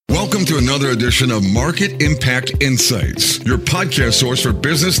Welcome to another edition of Market Impact Insights, your podcast source for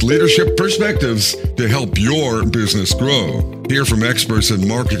business leadership perspectives to help your business grow. Hear from experts in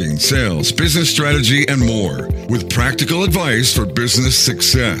marketing, sales, business strategy, and more, with practical advice for business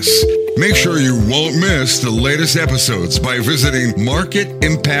success. Make sure you won't miss the latest episodes by visiting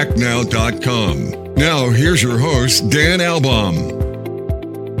marketimpactnow.com. Now, here's your host, Dan Albaum.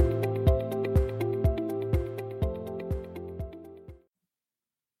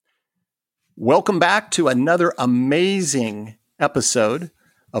 Welcome back to another amazing episode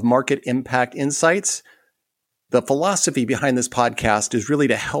of Market Impact Insights. The philosophy behind this podcast is really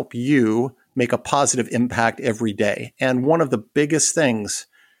to help you make a positive impact every day. And one of the biggest things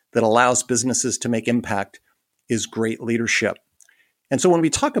that allows businesses to make impact is great leadership. And so when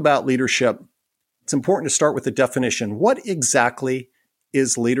we talk about leadership, it's important to start with the definition. What exactly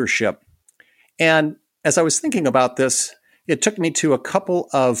is leadership? And as I was thinking about this, it took me to a couple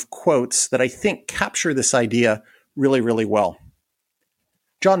of quotes that I think capture this idea really, really well.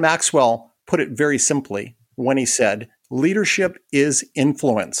 John Maxwell put it very simply when he said, leadership is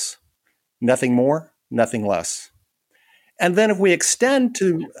influence, nothing more, nothing less. And then if we extend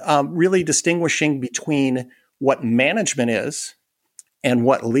to really distinguishing between what management is and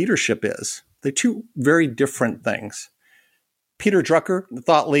what leadership is, they're two very different things. Peter Drucker, the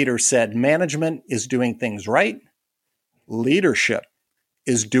thought leader, said, management is doing things right. Leadership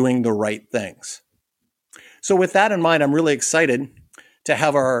is doing the right things. So with that in mind, I'm really excited to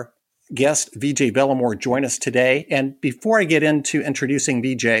have our guest, Vijay Bellamore, join us today. And before I get into introducing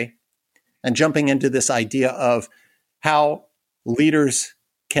Vijay and jumping into this idea of how leaders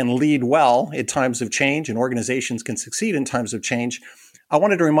can lead well in times of change and organizations can succeed in times of change, I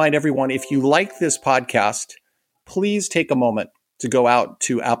wanted to remind everyone, if you like this podcast, please take a moment to go out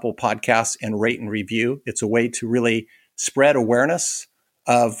to Apple Podcasts and rate and review. It's a way to really spread awareness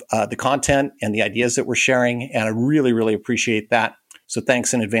of the content and the ideas that we're sharing. And I really, really appreciate that. So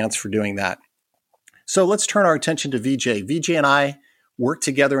thanks in advance for doing that. So let's turn our attention to Vijay. Vijay and I worked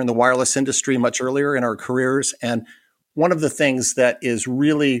together in the wireless industry much earlier in our careers. And one of the things that is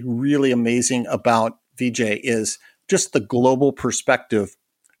really, really amazing about Vijay is just the global perspective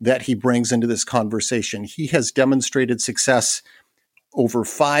that he brings into this conversation. He has demonstrated success over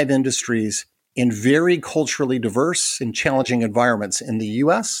 5 industries in very culturally diverse and challenging environments in the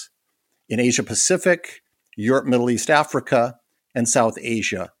US, in Asia Pacific, Europe, Middle East, Africa, and South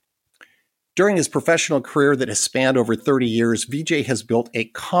Asia. During his professional career that has spanned over 30 years, Vijay has built a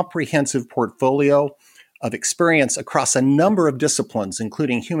comprehensive portfolio of experience across a number of disciplines,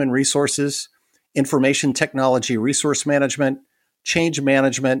 including human resources, information technology, resource management, change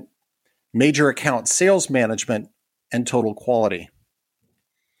management, major account sales management, and total quality.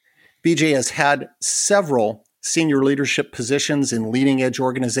 Vijay has had several senior leadership positions in leading-edge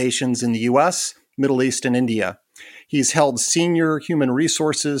organizations in the US, Middle East, and India. He's held senior human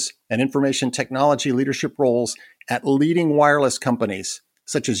resources and information technology leadership roles at leading wireless companies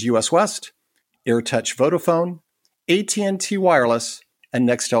such as US West, AirTouch Vodafone, AT&T Wireless, and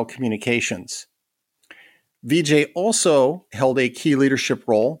Nextel Communications. Vijay also held a key leadership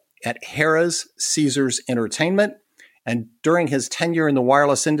role at Harrah's Caesars Entertainment. And during his tenure in the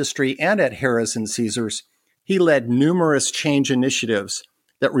wireless industry and at Harrah's and Caesars, he led numerous change initiatives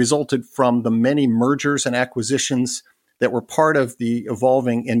that resulted from the many mergers and acquisitions that were part of the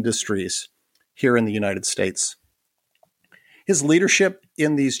evolving industries here in the United States. His leadership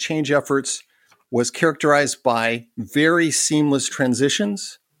in these change efforts was characterized by very seamless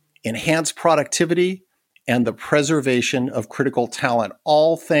transitions, enhanced productivity, and the preservation of critical talent,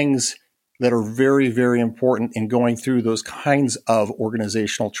 all things that are very, very important in going through those kinds of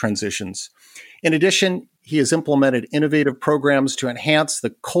organizational transitions. In addition, he has implemented innovative programs to enhance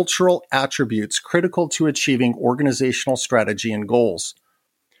the cultural attributes critical to achieving organizational strategy and goals.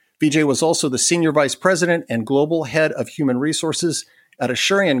 Vijay was also the Senior Vice President and Global Head of Human Resources at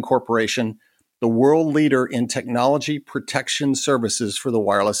Asurion Corporation, the world leader in technology protection services for the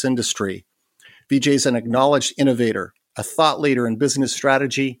wireless industry. Vijay is an acknowledged innovator, a thought leader in business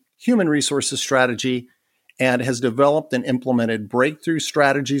strategy, human resources strategy, and has developed and implemented breakthrough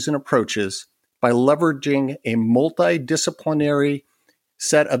strategies and approaches by leveraging a multidisciplinary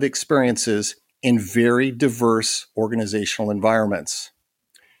set of experiences in very diverse organizational environments.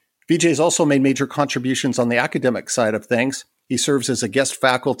 Vijay has also made major contributions on the academic side of things. He serves as a guest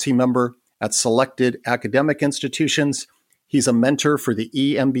faculty member at selected academic institutions. He's a mentor for the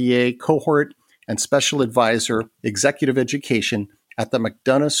EMBA cohort and special advisor, executive education at the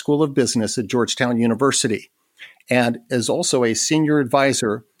McDonough School of Business at Georgetown University, and is also a senior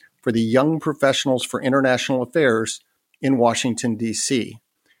advisor for the Young Professionals for International Affairs in Washington, D.C.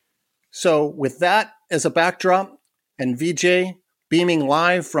 So with that as a backdrop, and VJ beaming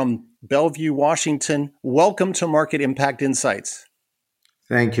live from Bellevue, Washington, welcome to Market Impact Insights.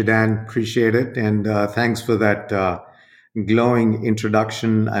 Thank you, Dan. Appreciate it. And thanks for that glowing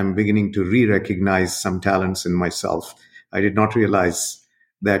introduction. I'm beginning to re-recognize some talents in myself. I did not realize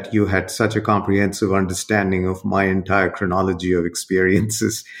that you had such a comprehensive understanding of my entire chronology of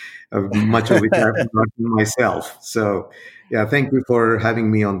experiences, much of which I've forgotten myself. So, yeah, thank you for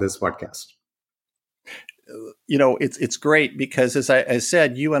having me on this podcast. You know, it's great because, as I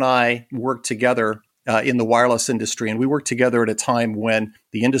said, you and I worked together in the wireless industry, and we worked together at a time when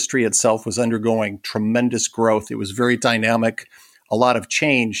the industry itself was undergoing tremendous growth. It was very dynamic, a lot of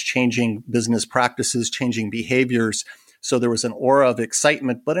change, changing business practices, changing behaviors. So there was an aura of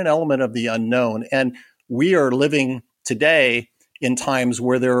excitement, but an element of the unknown. And we are living today in times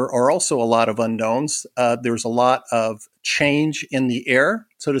where there are also a lot of unknowns. There's a lot of change in the air,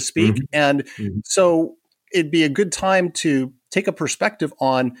 so to speak. Mm-hmm. And so it'd be a good time to take a perspective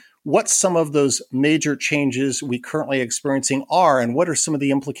on what some of those major changes we currently experiencing are, and what are some of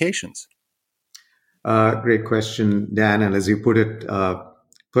the implications? Great question, Dan. And as you put it,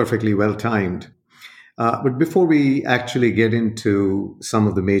 perfectly well timed. But before we actually get into some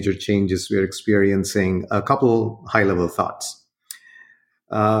of the major changes we're experiencing, a couple high-level thoughts.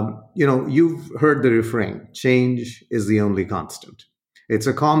 You've heard the refrain, change is the only constant. It's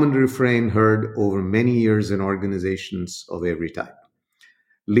a common refrain heard over many years in organizations of every type.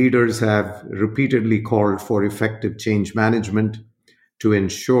 Leaders have repeatedly called for effective change management to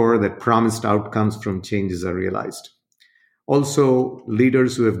ensure that promised outcomes from changes are realized. Also,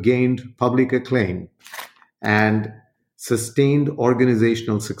 leaders who have gained public acclaim and sustained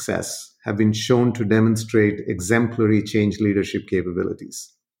organizational success have been shown to demonstrate exemplary change leadership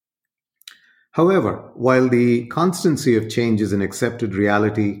capabilities. However, while the constancy of change is an accepted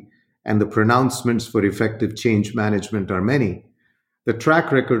reality and the pronouncements for effective change management are many, the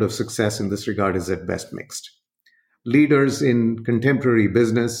track record of success in this regard is at best mixed. Leaders in contemporary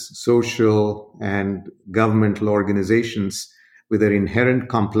business, social, and governmental organizations with their inherent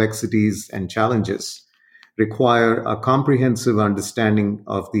complexities and challenges require a comprehensive understanding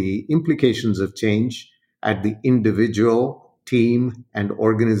of the implications of change at the individual, team, and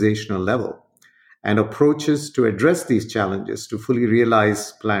organizational level, and approaches to address these challenges to fully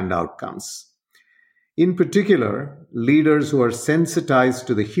realize planned outcomes. In particular, leaders who are sensitized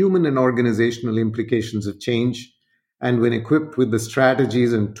to the human and organizational implications of change, and when equipped with the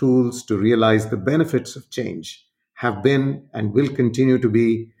strategies and tools to realize the benefits of change, have been and will continue to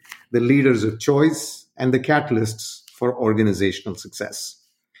be the leaders of choice and the catalysts for organizational success.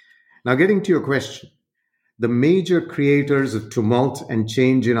 Now, getting to your question, the major creators of tumult and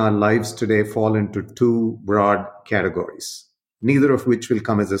change in our lives today fall into two broad categories, neither of which will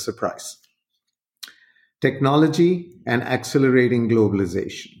come as a surprise. Technology and accelerating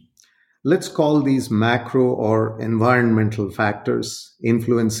globalization. Let's call these macro or environmental factors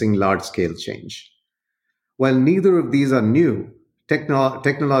influencing large-scale change. While neither of these are new,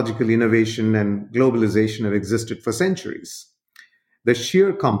 technological innovation and globalization have existed for centuries. The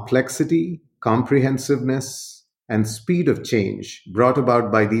sheer complexity, comprehensiveness, and speed of change brought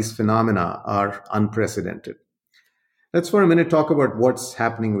about by these phenomena are unprecedented. Let's for a minute talk about what's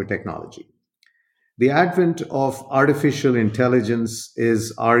happening with technology. The advent of artificial intelligence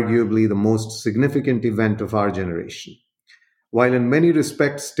is arguably the most significant event of our generation. While in many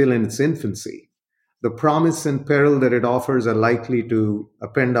respects still in its infancy, the promise and peril that it offers are likely to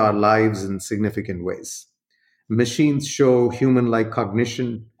upend our lives in significant ways. Machines show human-like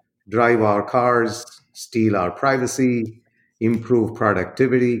cognition, drive our cars, steal our privacy, improve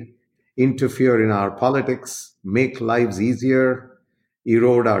productivity, interfere in our politics, make lives easier,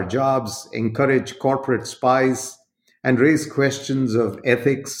 erode our jobs, encourage corporate spies, and raise questions of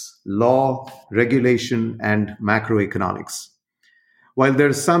ethics, law, regulation, and macroeconomics. While there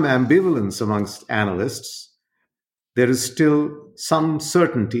is some ambivalence amongst analysts, there is still some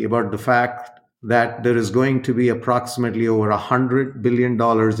certainty about the fact that there is going to be approximately over $100 billion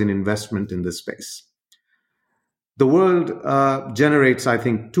in investment in this space. The world generates, I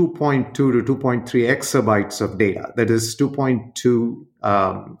think, 2.2 to 2.3 exabytes of data. That is 2.2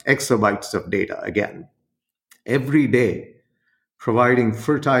 exabytes of data, again, every day, providing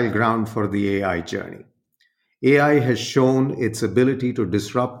fertile ground for the AI journey. AI has shown its ability to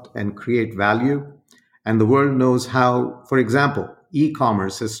disrupt and create value, and the world knows how, for example,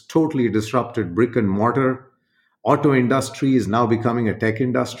 e-commerce has totally disrupted brick and mortar. Auto industry is now becoming a tech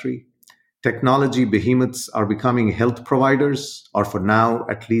industry. Technology behemoths are becoming health providers, or for now,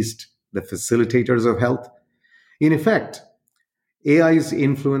 at least the facilitators of health. In effect, AI's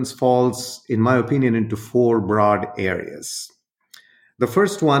influence falls, in my opinion, into four broad areas. The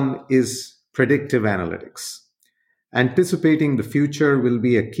first one is predictive analytics. Anticipating the future will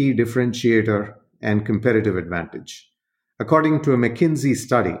be a key differentiator and competitive advantage. According to a McKinsey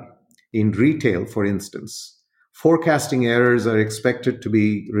study, in retail, for instance, forecasting errors are expected to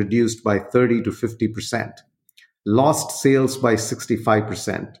be reduced by 30 to 50%, lost sales by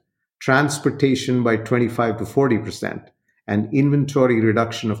 65%, transportation by 25 to 40%, and inventory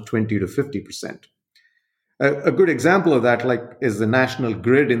reduction of 20 to 50%. A good example of that is the National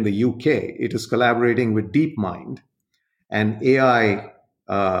Grid in the UK. It is collaborating with DeepMind, an AI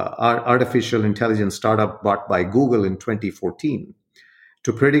artificial intelligence startup bought by Google in 2014,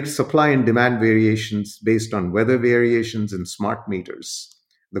 to predict supply and demand variations based on weather variations in smart meters.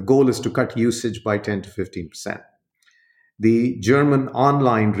 The goal is to cut usage by 10 to 15%. The German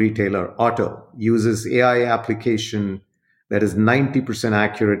online retailer Otto uses AI application that is 90%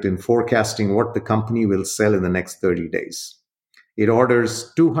 accurate in forecasting what the company will sell in the next 30 days. It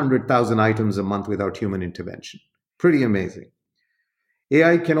orders 200,000 items a month without human intervention. Pretty amazing.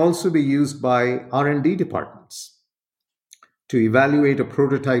 AI can also be used by R&D departments to evaluate a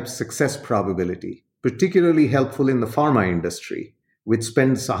prototype's success probability, particularly helpful in the pharma industry, which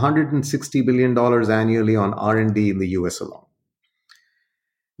spends $160 billion annually on R&D in the US alone.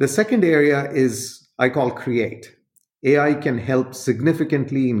 The second area is, I call create. AI can help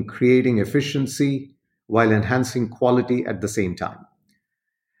significantly in creating efficiency while enhancing quality at the same time.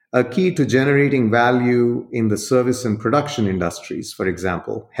 A key to generating value in the service and production industries, for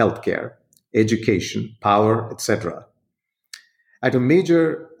example, healthcare, education, power, etc. At a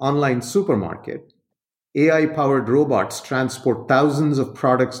major online supermarket, AI-powered robots transport thousands of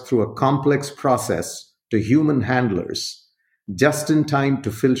products through a complex process to human handlers, just in time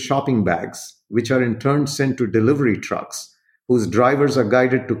to fill shopping bags, which are in turn sent to delivery trucks, whose drivers are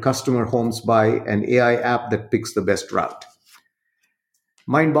guided to customer homes by an AI app that picks the best route.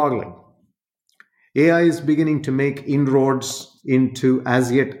 Mind-boggling. AI is beginning to make inroads into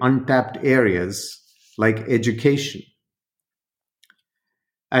as yet untapped areas like education.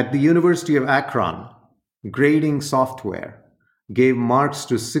 At the University of Akron, grading software gave marks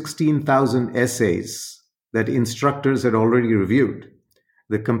to 16,000 essays that instructors had already reviewed.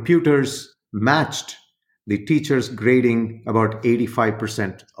 The computers matched the teacher's grading about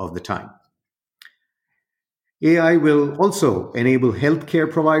 85% of the time. AI will also enable healthcare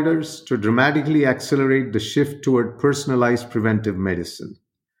providers to dramatically accelerate the shift toward personalized preventive medicine.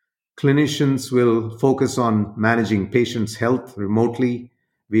 Clinicians will focus on managing patients' health remotely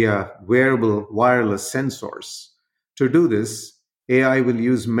via wearable wireless sensors. To do this, AI will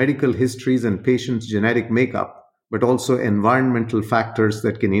use medical histories and patients' genetic makeup, but also environmental factors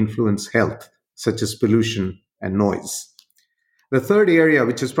that can influence health, such as pollution and noise. The third area,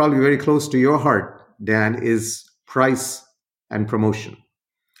 which is probably very close to your heart, Dan, is price and promotion.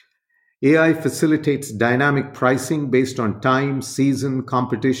 AI facilitates dynamic pricing based on time, season,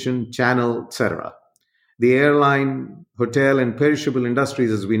 competition, channel, etc. The airline, hotel, and perishable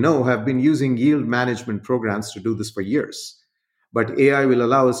industries, as we know, have been using yield management programs to do this for years. But AI will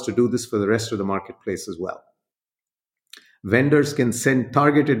allow us to do this for the rest of the marketplace as well. Vendors can send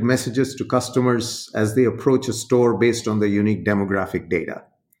targeted messages to customers as they approach a store based on their unique demographic data.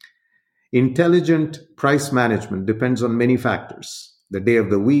 Intelligent price management depends on many factors: the day of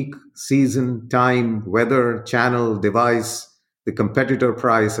the week, season, time, weather, channel, device, the competitor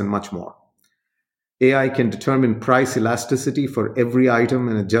price, and much more. AI can determine price elasticity for every item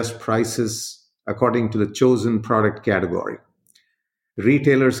and adjust prices according to the chosen product category.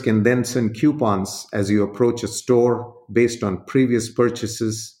 Retailers can then send coupons as you approach a store based on previous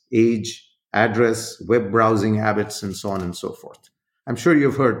purchases, age, address, web browsing habits, and so on and so forth. I'm sure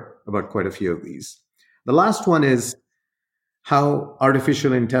you've heard about quite a few of these. The last one is how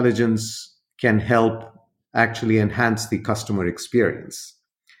artificial intelligence can help actually enhance the customer experience.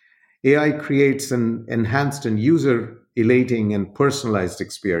 AI creates an enhanced and user-elating and personalized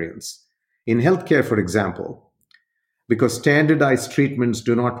experience. In healthcare, for example, because standardized treatments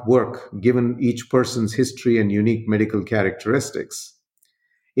do not work given each person's history and unique medical characteristics,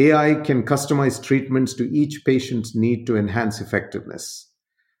 AI can customize treatments to each patient's need to enhance effectiveness.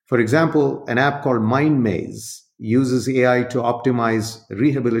 For example, an app called MindMaze uses AI to optimize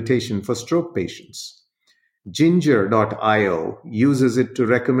rehabilitation for stroke patients. Ginger.io uses it to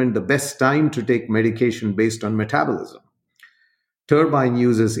recommend the best time to take medication based on metabolism. Turbine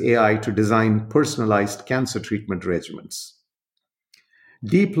uses AI to design personalized cancer treatment regimens.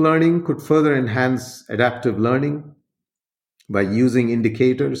 Deep learning could further enhance adaptive learning. by using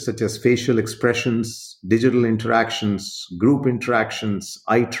indicators such as facial expressions, digital interactions, group interactions,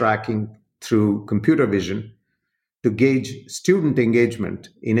 eye tracking through computer vision to gauge student engagement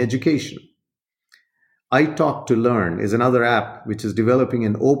in education. iTalk to Learn is another app which is developing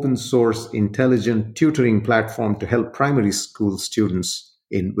an open source intelligent tutoring platform to help primary school students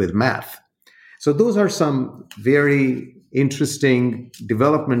with math. So those are some very interesting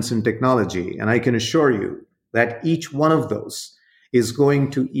developments in technology. And I can assure you that each one of those is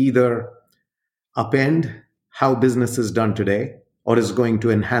going to either upend how business is done today or is going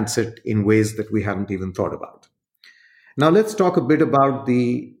to enhance it in ways that we haven't even thought about. Now let's talk a bit about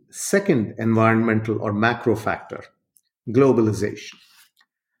the second environmental or macro factor, globalization.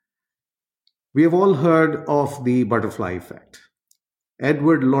 We have all heard of the butterfly effect.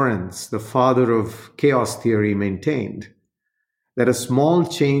 Edward Lorenz, the father of chaos theory, maintained that a small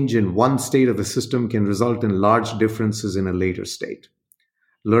change in one state of the system can result in large differences in a later state.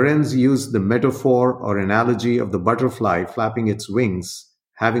 Lorenz used the metaphor or analogy of the butterfly flapping its wings,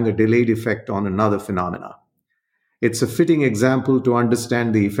 having a delayed effect on another phenomena. It's a fitting example to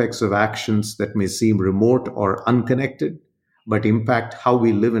understand the effects of actions that may seem remote or unconnected, but impact how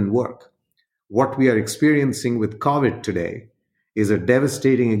we live and work. What we are experiencing with COVID today is a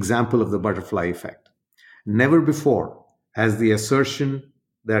devastating example of the butterfly effect. Never before has the assertion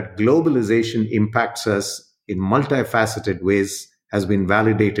that globalization impacts us in multifaceted ways has been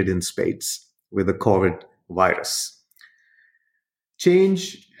validated in spades with the COVID virus.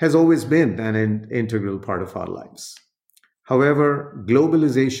 Change has always been an integral part of our lives. However,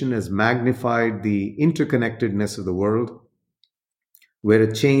 globalization has magnified the interconnectedness of the world, where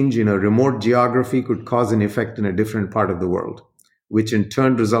a change in a remote geography could cause an effect in a different part of the world, which in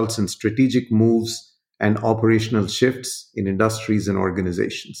turn results in strategic moves and operational shifts in industries and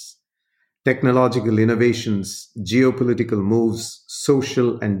organizations. Technological innovations, geopolitical moves,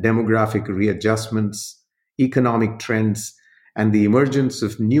 social and demographic readjustments, economic trends, and the emergence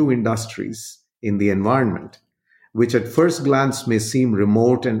of new industries in the environment, which at first glance may seem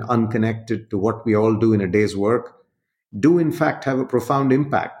remote and unconnected to what we all do in a day's work, do in fact have a profound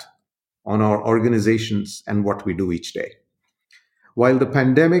impact on our organizations and what we do each day. While the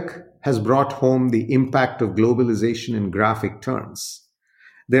pandemic has brought home the impact of globalization in graphic terms,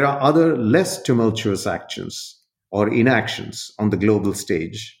 there are other less tumultuous actions or inactions on the global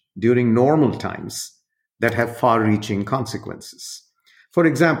stage during normal times that have far-reaching consequences. For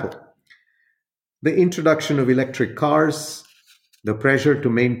example, the introduction of electric cars, the pressure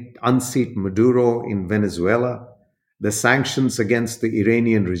to unseat Maduro in Venezuela, the sanctions against the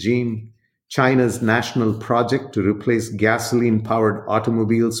Iranian regime, China's national project to replace gasoline-powered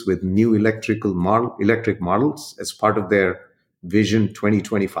automobiles with new electric models as part of their Vision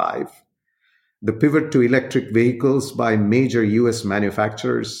 2025, the pivot to electric vehicles by major US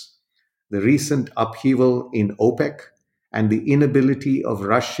manufacturers, the recent upheaval in OPEC, and the inability of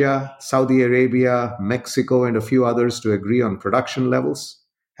Russia, Saudi Arabia, Mexico, and a few others to agree on production levels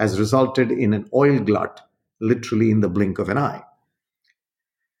has resulted in an oil glut literally in the blink of an eye.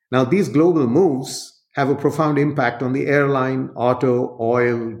 Now, these global moves have a profound impact on the airline, auto,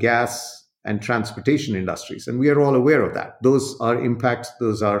 oil, gas, and transportation industries, and we are all aware of that. Those are impacts,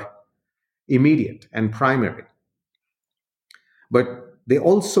 those are immediate and primary. But they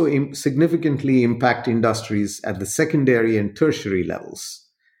also significantly impact industries at the secondary and tertiary levels,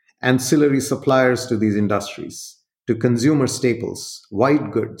 ancillary suppliers to these industries, to consumer staples,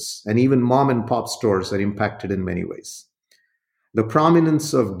 white goods, and even mom and pop stores are impacted in many ways. The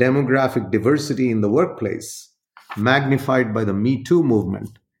prominence of demographic diversity in the workplace, magnified by the Me Too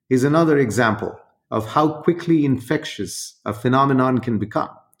movement, is another example of how quickly infectious a phenomenon can become.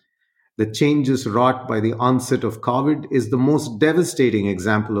 The changes wrought by the onset of COVID is the most devastating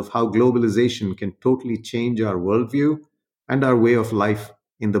example of how globalization can totally change our worldview and our way of life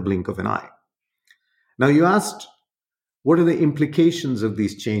in the blink of an eye. Now, you asked, what are the implications of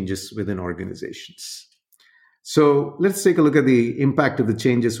these changes within organizations? So let's take a look at the impact of the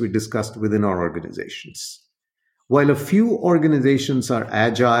changes we discussed within our organizations. While a few organizations are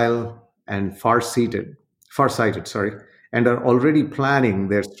agile and farsighted, and are already planning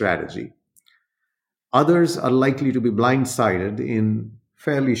their strategy, others are likely to be blindsided in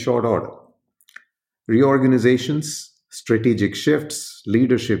fairly short order. Reorganizations, strategic shifts,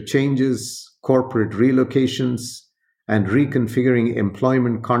 leadership changes, corporate relocations, and reconfiguring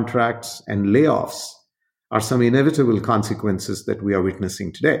employment contracts and layoffs are some inevitable consequences that we are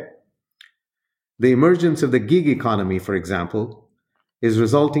witnessing today. The emergence of the gig economy, for example, is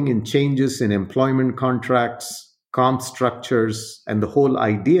resulting in changes in employment contracts, comp structures, and the whole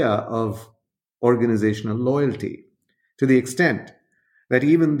idea of organizational loyalty. to the extent that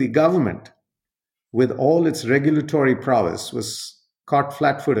even the government, with all its regulatory prowess, was caught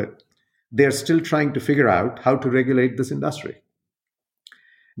flat footed. They're still trying to figure out how to regulate this industry.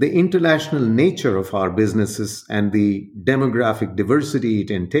 The international nature of our businesses and the demographic diversity it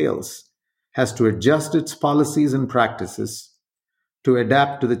entails has to adjust its policies and practices to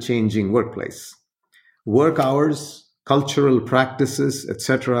adapt to the changing workplace. Work hours, cultural practices,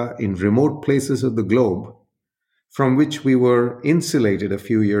 etc., in remote places of the globe from which we were insulated a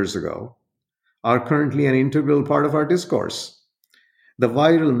few years ago are currently an integral part of our discourse. The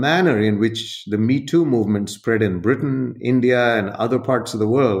viral manner in which the Me Too movement spread in Britain, India, and other parts of the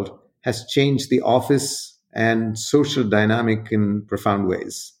world has changed the office and social dynamic in profound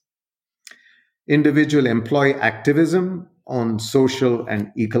ways. Individual employee activism on social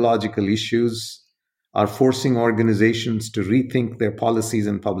and ecological issues are forcing organizations to rethink their policies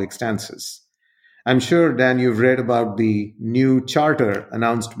and public stances. I'm sure, Dan, you've read about the new charter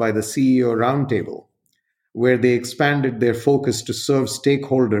announced by the CEO Roundtable, where they expanded their focus to serve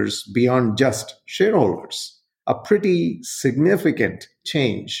stakeholders beyond just shareholders, a pretty significant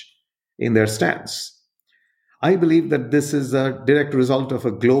change in their stance. I believe that this is a direct result of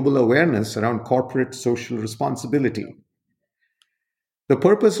a global awareness around corporate social responsibility. The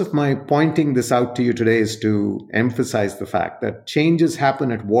purpose of my pointing this out to you today is to emphasize the fact that changes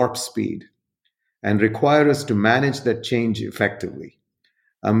happen at warp speed and require us to manage that change effectively.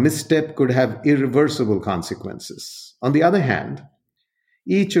 A misstep could have irreversible consequences. On the other hand,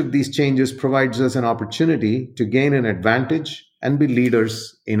 each of these changes provides us an opportunity to gain an advantage and be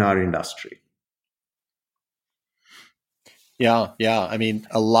leaders in our industry. Yeah. I mean,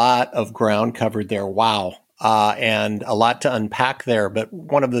 a lot of ground covered there. Wow. And a lot to unpack there. But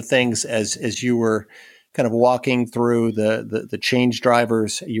one of the things, as you were kind of walking through the change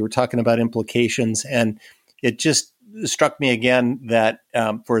drivers, you were talking about implications, and it just struck me again that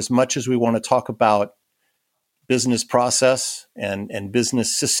for as much as we want to talk about business process and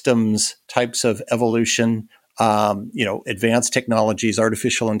business systems types of evolution, advanced technologies,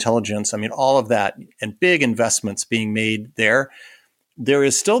 artificial intelligence, I mean, all of that, and big investments being made there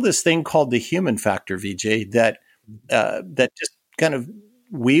is still this thing called the human factor, Vijay, that just kind of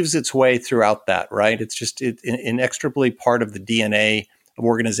weaves its way throughout that, right? It's just inextricably part of the DNA of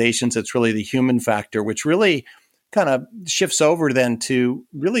organizations. It's really the human factor, which really kind of shifts over then to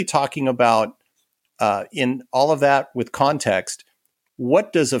really talking about, in all of that with context,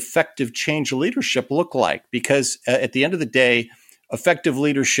 what does effective change leadership look like? Because at the end of the day, effective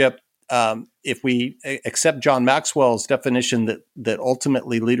leadership, if we accept John Maxwell's definition that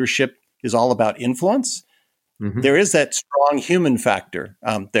ultimately leadership is all about influence, there is that strong human factor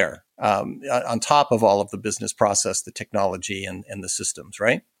there on top of all of the business process, the technology, and the systems,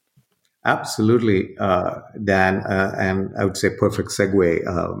 right? Absolutely, Dan, and I would say perfect segue.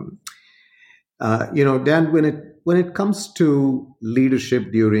 Dan, when it comes to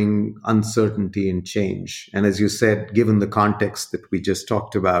leadership during uncertainty and change, and as you said, given the context that we just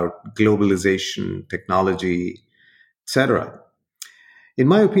talked about, globalization, technology, etc., in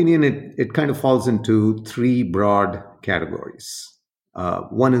my opinion, it kind of falls into three broad categories.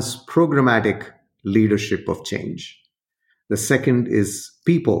 One is programmatic leadership of change. The second is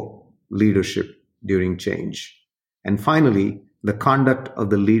people leadership during change. And finally, the conduct of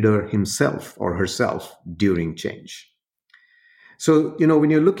the leader himself or herself during change. So, when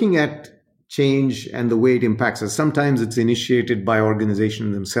you're looking at change and the way it impacts us, sometimes it's initiated by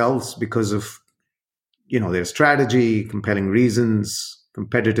organizations themselves because of, their strategy, compelling reasons,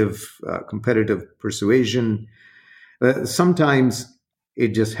 competitive persuasion. Sometimes it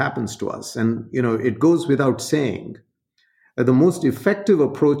just happens to us. And, it goes without saying, the most effective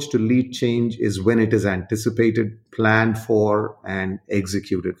approach to lead change is when it is anticipated, planned for, and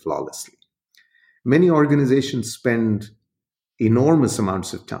executed flawlessly. Many organizations spend enormous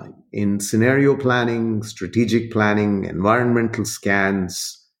amounts of time in scenario planning, strategic planning, environmental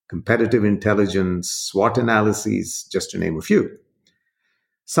scans, competitive intelligence, SWOT analyses, just to name a few.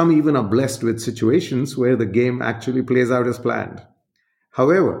 Some even are blessed with situations where the game actually plays out as planned.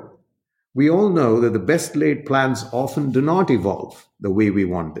 However, we all know that the best laid plans often do not evolve the way we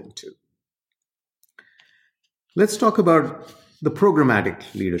want them to. Let's talk about the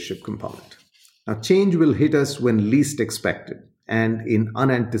programmatic leadership component. Now, change will hit us when least expected and in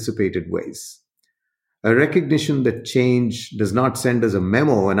unanticipated ways. A recognition that change does not send us a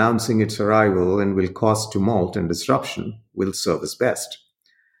memo announcing its arrival and will cause tumult and disruption will serve us best.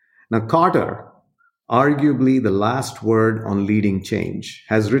 Now, Carter, arguably the last word on leading change,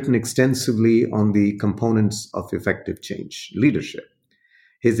 has written extensively on the components of effective change leadership.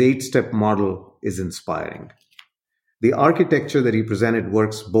 His 8-step model is inspiring. The architecture that he presented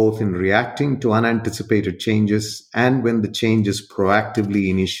works both in reacting to unanticipated changes and when the change is proactively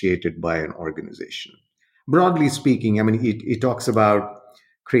initiated by an organization. Broadly speaking, I mean, he talks about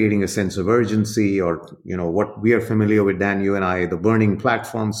creating a sense of urgency, or what we are familiar with, Dan, you and I, the burning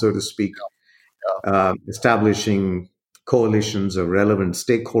platform, so to speak, establishing coalitions of relevant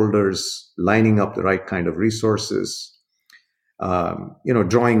stakeholders, lining up the right kind of resources,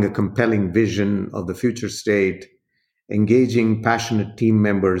 drawing a compelling vision of the future state, engaging passionate team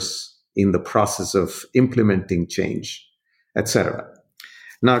members in the process of implementing change, etc.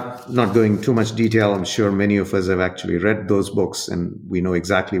 Not going too much detail. I'm sure many of us have actually read those books and we know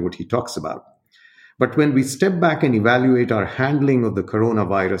exactly what he talks about. But when we step back and evaluate our handling of the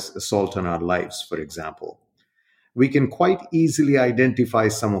coronavirus assault on our lives, for example, we can quite easily identify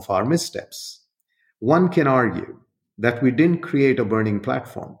some of our missteps. One can argue that we didn't create a burning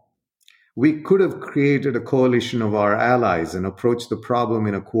platform. We could have created a coalition of our allies and approached the problem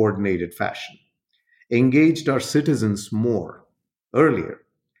in a coordinated fashion, engaged our citizens more earlier.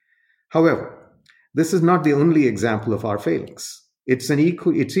 However, this is not the only example of our failings. It's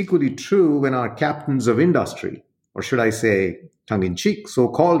equally true when our captains of industry, or should I say, tongue-in-cheek,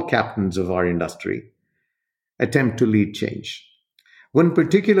 so-called captains of our industry, attempt to lead change. One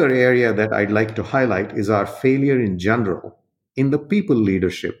particular area that I'd like to highlight is our failure in general in the people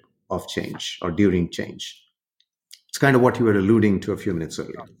leadership of change or during change. It's kind of what you were alluding to a few minutes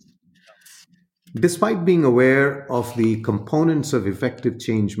earlier. Despite being aware of the components of effective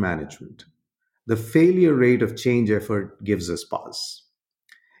change management, the failure rate of change effort gives us pause.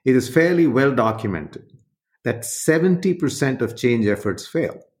 It is fairly well documented that 70% of change efforts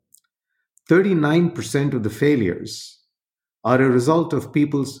fail. 39% of the failures are a result of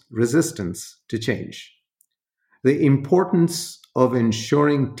people's resistance to change. The importance of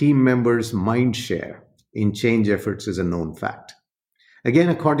ensuring team members' mind share in change efforts is a known fact. Again,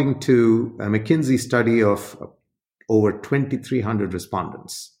 according to a McKinsey study of over 2,300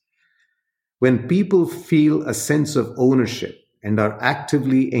 respondents, when people feel a sense of ownership and are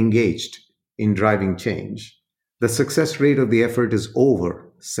actively engaged in driving change, the success rate of the effort is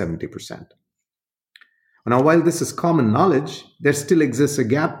over 70%. Now, while this is common knowledge, there still exists a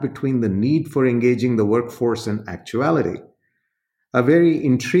gap between the need for engaging the workforce and actuality. A very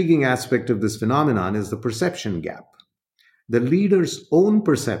intriguing aspect of this phenomenon is the perception gap. The leader's own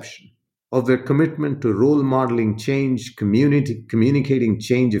perception of their commitment to role modeling change, communicating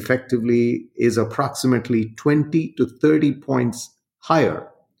change effectively is approximately 20 to 30 points higher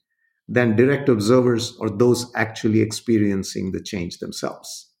than direct observers or those actually experiencing the change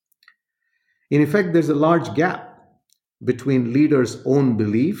themselves. In effect, there's a large gap between leaders' own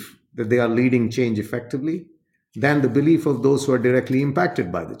belief that they are leading change effectively than the belief of those who are directly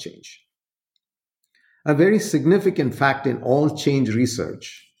impacted by the change. A very significant fact in all change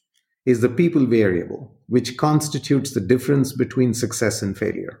research is the people variable, which constitutes the difference between success and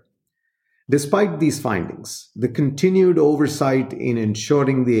failure. Despite these findings, the continued oversight in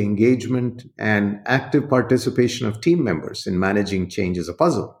ensuring the engagement and active participation of team members in managing change is a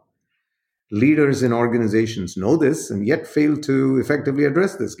puzzle. Leaders in organizations know this and yet fail to effectively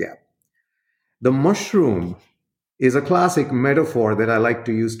address this gap. The mushroom is a classic metaphor that I like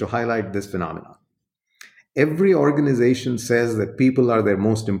to use to highlight this phenomenon. Every organization says that people are their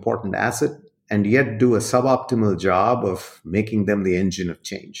most important asset and yet do a suboptimal job of making them the engine of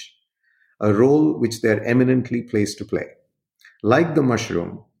change, a role which they're eminently placed to play. Like the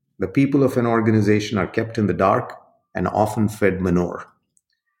mushroom, the people of an organization are kept in the dark and often fed manure.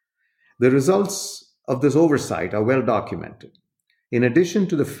 The results of this oversight are well documented. In addition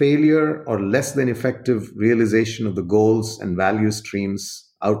to the failure or less than effective realization of the goals and value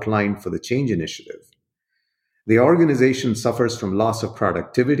streams outlined for the change initiative, the organization suffers from loss of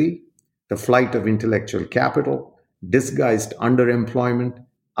productivity, the flight of intellectual capital, disguised underemployment,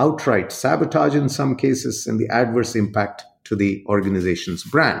 outright sabotage in some cases, and the adverse impact to the organization's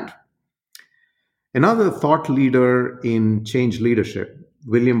brand. Another thought leader in change leadership,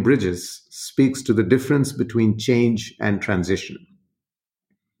 William Bridges, speaks to the difference between change and transition.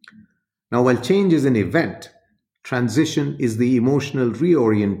 Now, while change is an event, transition is the emotional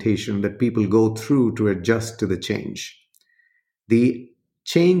reorientation that people go through to adjust to the change. The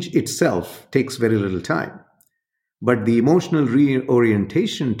change itself takes very little time, but the emotional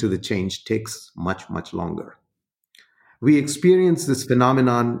reorientation to the change takes much, much longer. We experience this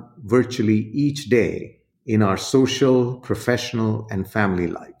phenomenon virtually each day in our social, professional, and family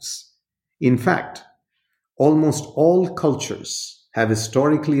lives. In fact, almost all cultures have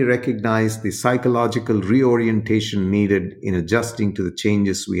historically recognized the psychological reorientation needed in adjusting to the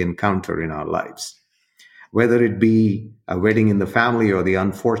changes we encounter in our lives. whether it be a wedding in the family or the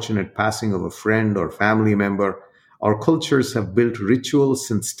unfortunate passing of a friend or family member. Our cultures have built rituals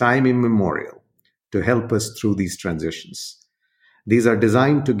since time immemorial to help us through these transitions. These are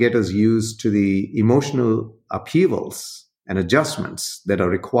designed to get us used to the emotional upheavals and adjustments that are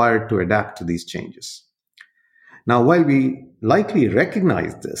required to adapt to these changes. Now, while we likely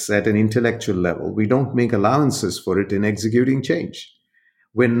recognize this at an intellectual level, we don't make allowances for it in executing change.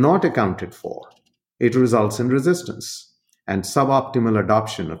 When not accounted for, it results in resistance and suboptimal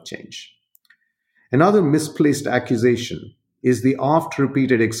adoption of change. Another misplaced accusation is the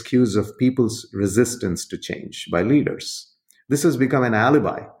oft-repeated excuse of people's resistance to change by leaders. This has become an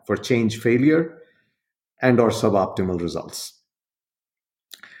alibi for change failure and/or suboptimal results.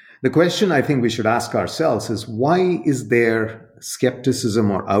 The question I think we should ask ourselves is, why is there skepticism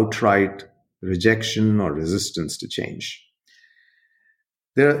or outright rejection or resistance to change?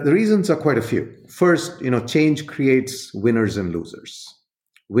 The reasons are quite a few. First, change creates winners and losers.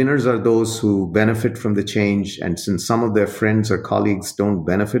 Winners are those who benefit from the change, and since some of their friends or colleagues don't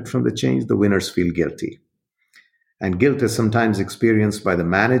benefit from the change, the winners feel guilty. And guilt is sometimes experienced by the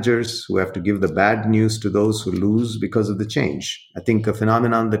managers who have to give the bad news to those who lose because of the change. I think a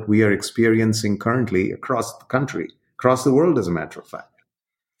phenomenon that we are experiencing currently across the country, across the world, as a matter of fact.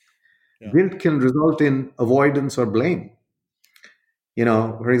 Yeah. Guilt can result in avoidance or blame.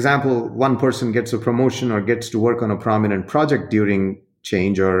 For example, one person gets a promotion or gets to work on a prominent project during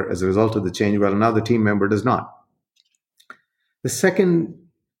change or as a result of the change, while another team member does not. The second,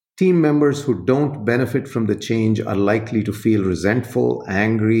 team members who don't benefit from the change are likely to feel resentful,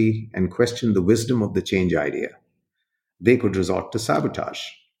 angry, and question the wisdom of the change idea. They could resort to sabotage.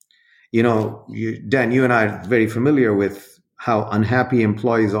 Dan, you and I are very familiar with how unhappy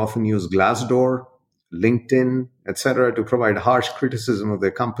employees often use Glassdoor, LinkedIn, etc., to provide harsh criticism of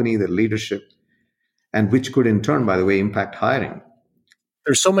their company, their leadership, and which could in turn, by the way, impact hiring.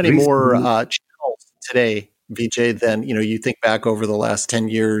 There's so many more channels today, Vijay, than you think back over the last 10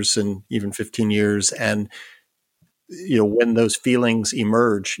 years and even 15 years. And, when those feelings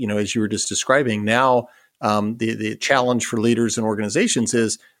emerge, as you were just describing, now the challenge for leaders and organizations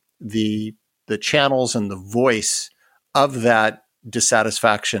is the channels and the voice of that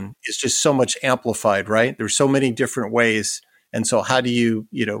dissatisfaction is just so much amplified, right? There's so many different ways. And so how do you,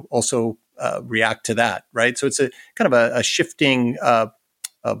 also react to that, right? So it's a kind of a shifting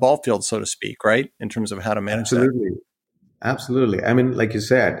ball field, so to speak, right? In terms of how to manage that. Absolutely. I mean, like you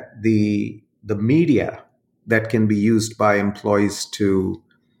said, the media that can be used by employees to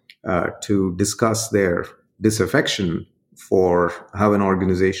discuss their disaffection for how an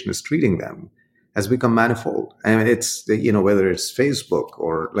organization is treating them has become manifold. I mean, it's, whether it's Facebook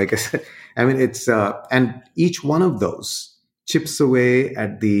or, like I said, I mean, it's, and each one of those chips away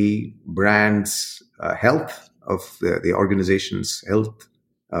at the brand's health of the organization's health,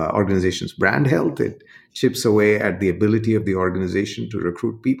 organization's brand health. It chips away at the ability of the organization to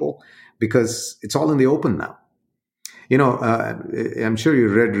recruit people because it's all in the open now. I'm sure you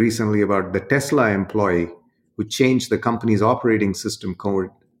read recently about the Tesla employee who changed the company's operating system code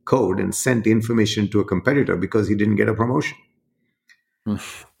and sent information to a competitor because he didn't get a promotion.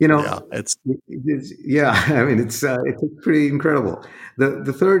 It's pretty incredible.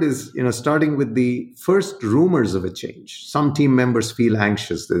 The third is, starting with the first rumors of a change. Some team members feel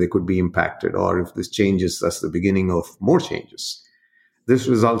anxious that they could be impacted, or if this change is thus the beginning of more changes. This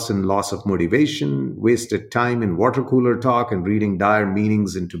results in loss of motivation, wasted time in water cooler talk, and reading dire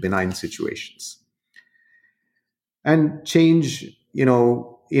meanings into benign situations. And change,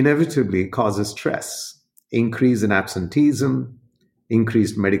 inevitably causes stress, increase in absenteeism,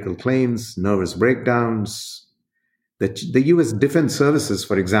 increased medical claims, nervous breakdowns. The U.S. Defense Services,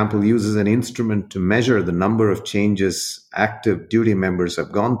 for example, uses an instrument to measure the number of changes active duty members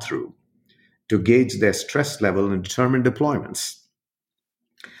have gone through to gauge their stress level and determine deployments.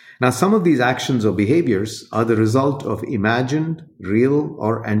 Now, some of these actions or behaviors are the result of imagined, real,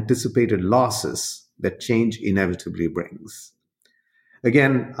 or anticipated losses that change inevitably brings.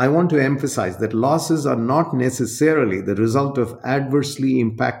 Again, I want to emphasize that losses are not necessarily the result of adversely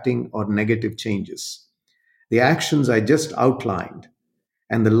impacting or negative changes. The actions I just outlined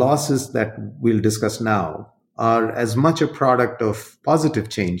and the losses that we'll discuss now are as much a product of positive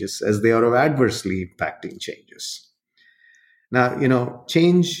changes as they are of adversely impacting changes. Now,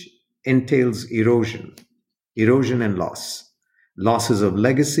 change entails erosion and loss, losses of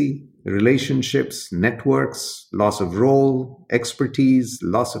legacy, relationships, networks, loss of role, expertise,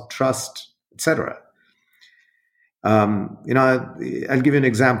 loss of trust, etc. I'll give you an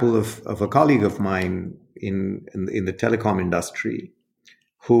example of a colleague of mine in the telecom industry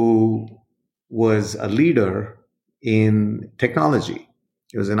who was a leader in technology.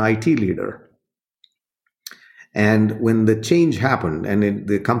 He was an IT leader. And when the change happened and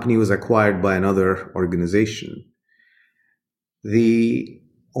the company was acquired by another organization, the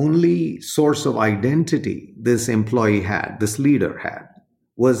only source of identity this employee had, this leader had,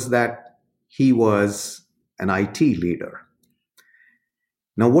 was that he was an IT leader.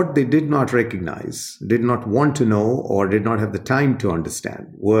 Now, what they did not recognize, did not want to know, or did not have the time to understand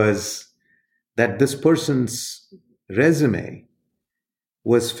was that this person's resume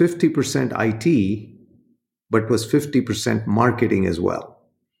was 50% IT, but was 50% marketing as well.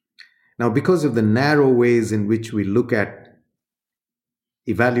 Now, because of the narrow ways in which we look at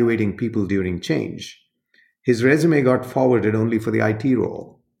evaluating people during change, his resume got forwarded only for the IT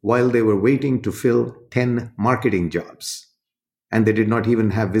role, while they were waiting to fill 10 marketing jobs. And they did not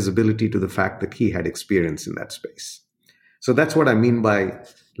even have visibility to the fact that he had experience in that space. So that's what I mean by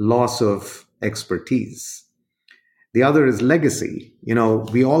loss of expertise. The other is legacy.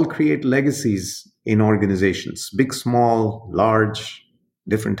 We all create legacies in organizations, big, small, large,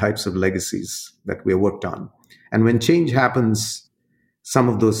 different types of legacies that we have worked on. And when change happens, some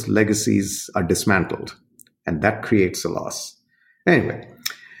of those legacies are dismantled, and that creates a loss. Anyway,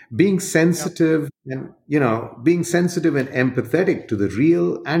 being sensitive and empathetic to the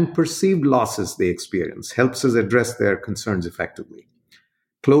real and perceived losses they experience helps us address their concerns effectively.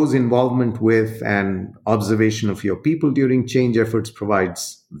 Close involvement with and observation of your people during change efforts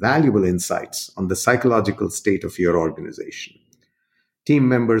provides valuable insights on the psychological state of your organization. Team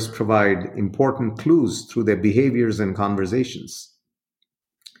members provide important clues through their behaviors and conversations.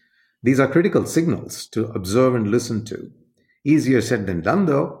 These are critical signals to observe and listen to. Easier said than done,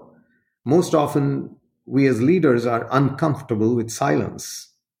 though. Most often, we as leaders are uncomfortable with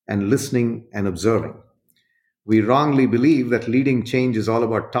silence and listening and observing. We wrongly believe that leading change is all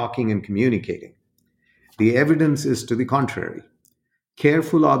about talking and communicating. The evidence is to the contrary.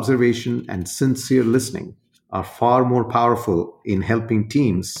 Careful observation and sincere listening are far more powerful in helping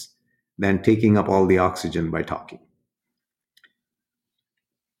teams than taking up all the oxygen by talking.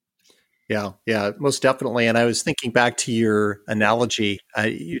 Yeah, most definitely. And I was thinking back to your analogy.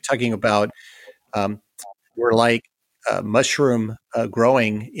 You're talking about we're like a mushroom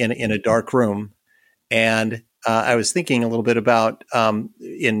growing in a dark room. And I was thinking a little bit about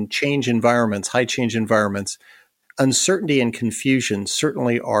in change environments, high change environments, uncertainty and confusion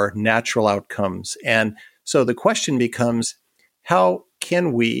certainly are natural outcomes. And so the question becomes, how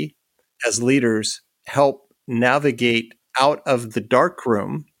can we as leaders help navigate out of the dark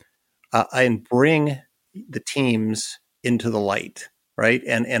room and bring the teams into the light, right?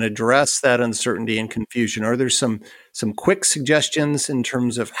 And address that uncertainty and confusion? Are there some quick suggestions in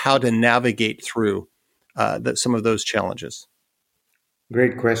terms of how to navigate through some of those challenges?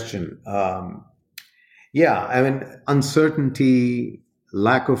 Great question. Uncertainty,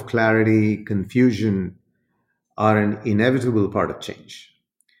 lack of clarity, confusion are an inevitable part of change.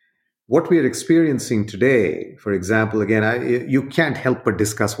 What we are experiencing today, for example, again, you can't help but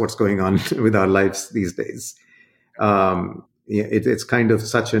discuss what's going on with our lives these days. It's kind of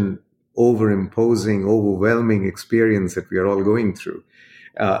such an overwhelming experience that we are all going through,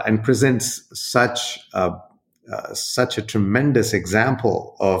 and presents such a tremendous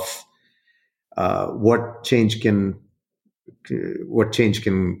example of what change can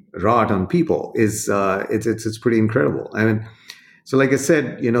wrought on people. It's pretty incredible. So like I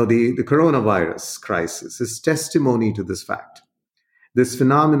said, the coronavirus crisis is testimony to this fact. This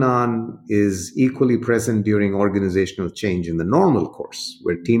phenomenon is equally present during organizational change in the normal course,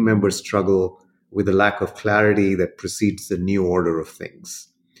 where team members struggle with the lack of clarity that precedes the new order of things.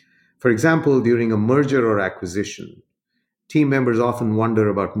 For example, during a merger or acquisition, team members often wonder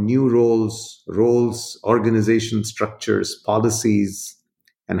about new roles, organization structures, policies,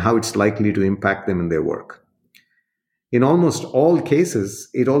 and how it's likely to impact them in their work. In almost all cases,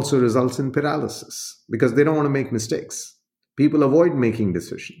 it also results in paralysis because they don't want to make mistakes. People avoid making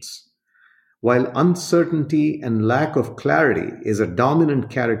decisions. While uncertainty and lack of clarity is a dominant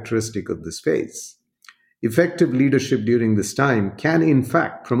characteristic of this phase, effective leadership during this time can, in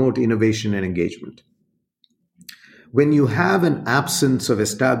fact, promote innovation and engagement. When you have an absence of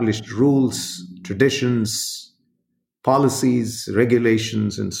established rules, traditions, policies,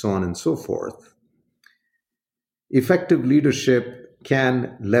 regulations, and so on and so forth, effective leadership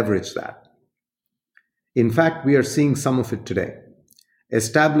can leverage that. In fact, we are seeing some of it today.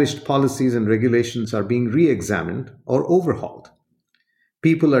 Established policies and regulations are being re-examined or overhauled.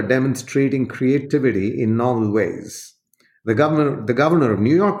 People are demonstrating creativity in novel ways. The governor of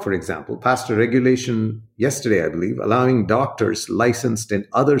New York, for example, passed a regulation yesterday, I believe, allowing doctors licensed in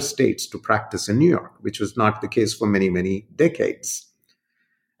other states to practice in New York, which was not the case for many, many decades.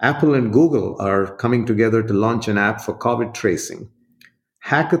 Apple and Google are coming together to launch an app for COVID tracing.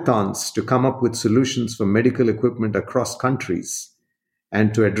 Hackathons to come up with solutions for medical equipment across countries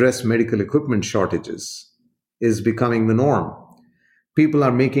and to address medical equipment shortages is becoming the norm. People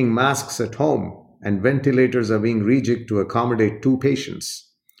are making masks at home, and ventilators are being rejigged to accommodate 2 patients.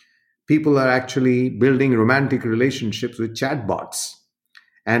 People are actually building romantic relationships with chatbots.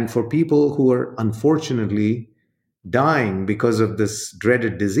 And for people who are unfortunately dying because of this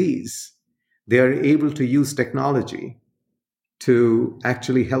dreaded disease, they are able to use technology to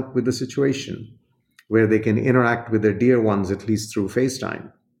actually help with the situation where they can interact with their dear ones, at least through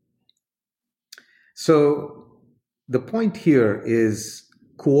FaceTime. So the point here is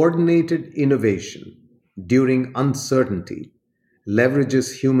coordinated innovation during uncertainty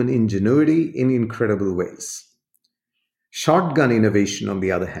leverages human ingenuity in incredible ways. Shotgun innovation, on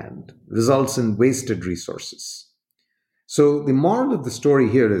the other hand, results in wasted resources. So the moral of the story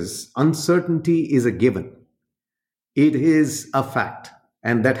here is uncertainty is a given. It is a fact.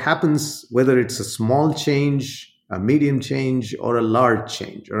 And that happens whether it's a small change, a medium change, or a large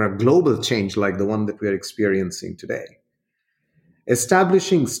change, or a global change like the one that we are experiencing today.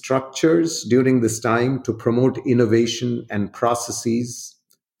 Establishing structures during this time to promote innovation and processes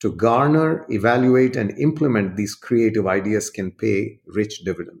to garner, evaluate, and implement these creative ideas can pay rich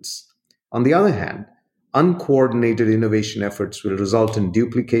dividends. On the other hand, uncoordinated innovation efforts will result in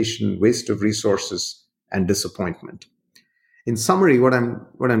duplication, waste of resources, and disappointment. In summary, what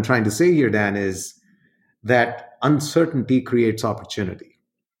I'm trying to say here, Dan, is that uncertainty creates opportunity.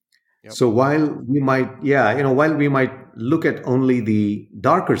 Yep. So while we might look at only the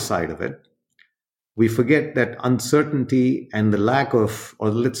darker side of it, we forget that uncertainty and the lack of, or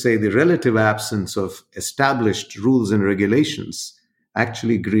let's say the relative absence of established rules and regulations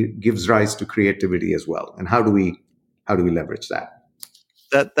actually gives rise to creativity as well. And how do we leverage that?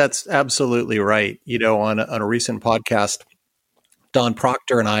 That's absolutely right. On a recent podcast, Don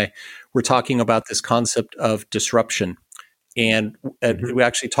Proctor and I were talking about this concept of disruption. And we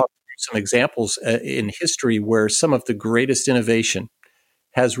actually talked some examples in history where some of the greatest innovation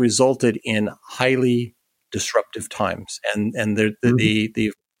has resulted in highly disruptive times, and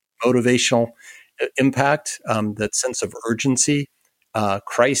the motivational impact, that sense of urgency,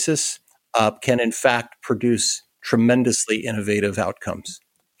 crisis, can in fact produce tremendously innovative outcomes.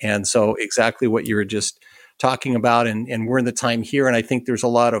 And so, exactly what you were just talking about, and we're in the time here, and I think there's a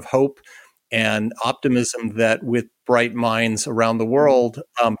lot of hope and optimism that with bright minds around the world,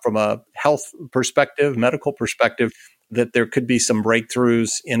 from a health perspective, medical perspective, that there could be some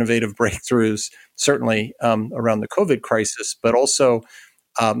breakthroughs, innovative breakthroughs, certainly around the COVID crisis, but also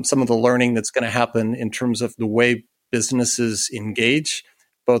some of the learning that's going to happen in terms of the way businesses engage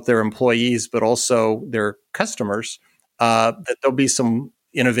both their employees, but also their customers, that there'll be some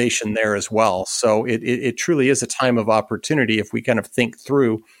innovation there as well. So it truly is a time of opportunity if we kind of think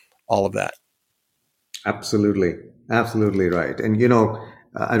through all of that. Absolutely right. And,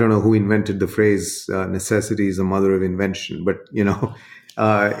 I don't know who invented the phrase, necessity is the mother of invention, but,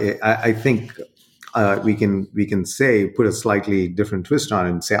 I think we can say, put a slightly different twist on it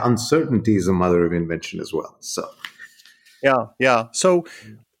and say uncertainty is the mother of invention as well. So, yeah. So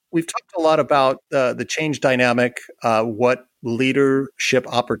we've talked a lot about the change dynamic, what leadership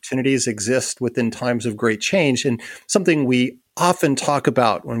opportunities exist within times of great change. And something we often talk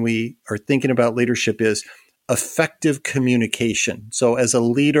about when we are thinking about leadership is effective communication. So as a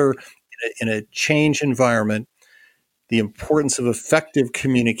leader in a change environment, the importance of effective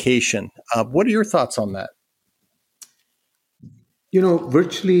communication. What are your thoughts on that?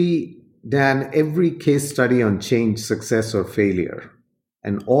 Virtually, Dan, every case study on change, success, or failure,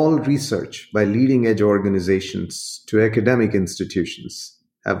 and all research by leading edge organizations to academic institutions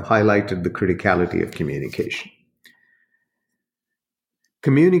have highlighted the criticality of communication.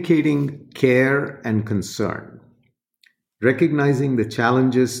 Communicating care and concern, recognizing the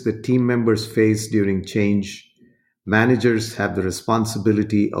challenges that team members face during change, managers have the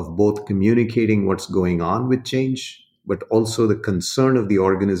responsibility of both communicating what's going on with change, but also the concern of the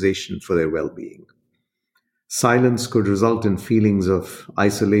organization for their well-being. Silence could result in feelings of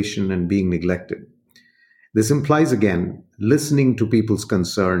isolation and being neglected. This implies, again, listening to people's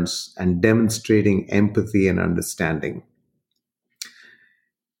concerns and demonstrating empathy and understanding.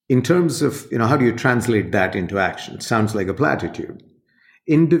 In terms of, how do you translate that into action? Sounds like a platitude.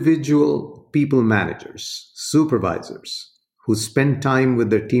 Individual people managers, supervisors, who spend time with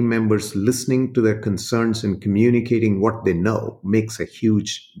their team members, listening to their concerns and communicating what they know makes a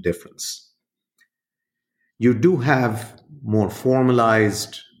huge difference. You do have more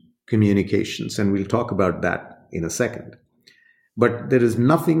formalized communications, and we'll talk about that in a second. But there is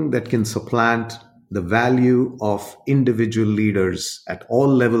nothing that can supplant the value of individual leaders at all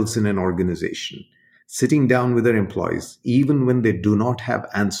levels in an organization, sitting down with their employees, even when they do not have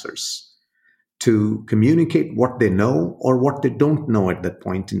answers, to communicate what they know or what they don't know at that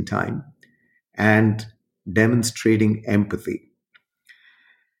point in time, and demonstrating empathy.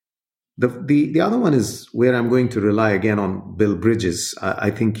 The other one is where I'm going to rely again on Bill Bridges. I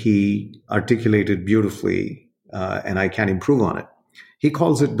think he articulated beautifully, and I can improve on it. He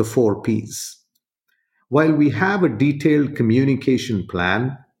calls it the 4 Ps. While we have a detailed communication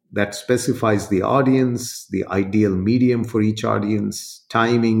plan that specifies the audience, the ideal medium for each audience,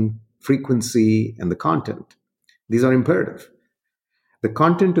 timing, frequency, and the content, these are imperative. The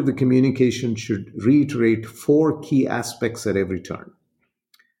content of the communication should reiterate 4 key aspects at every turn.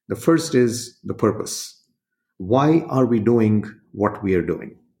 The first is the purpose. Why are we doing what we are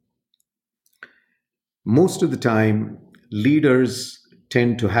doing? Most of the time, leaders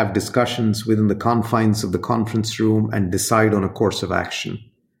tend to have discussions within the confines of the conference room and decide on a course of action,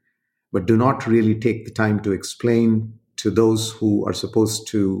 but do not really take the time to explain to those who are supposed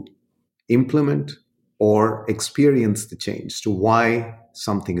to implement or experience the change to why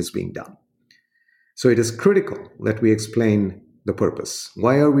something is being done. So it is critical that we explain the purpose.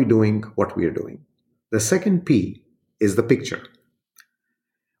 Why are we doing what we are doing? The second P is the picture.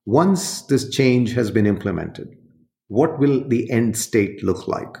 Once this change has been implemented, what will the end state look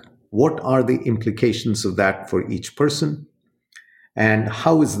like? What are the implications of that for each person? And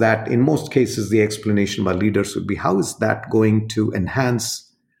how is that, in most cases, the explanation by leaders would be, how is that going to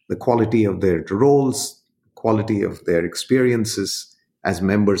enhance the quality of their roles, quality of their experiences as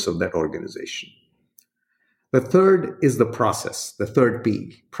members of that organization? The third is the process, the third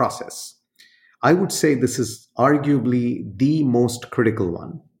P, process. I would say this is arguably the most critical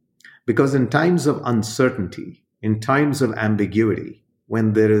one, because in times of uncertainty, in times of ambiguity,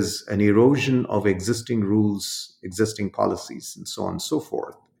 when there is an erosion of existing rules, existing policies, and so on and so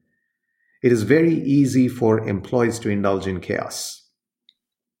forth, it is very easy for employees to indulge in chaos.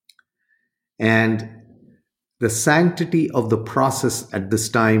 And the sanctity of the process at this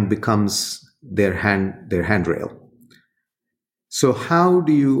time becomes their handrail. So how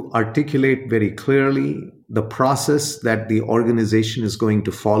do you articulate very clearly the process that the organization is going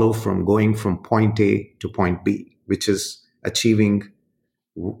to follow from going from point A to point B, which is achieving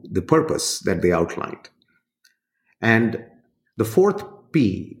the purpose that they outlined? And the fourth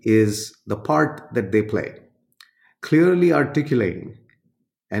P is the part that they play, clearly articulating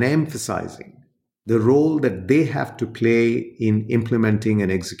and emphasizing the role that they have to play in implementing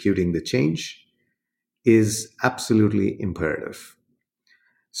and executing the change is absolutely imperative.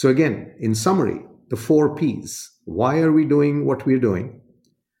 So again, in summary, the 4 Ps. Why are we doing what we're doing?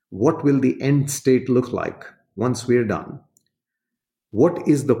 What will the end state look like once we're done? What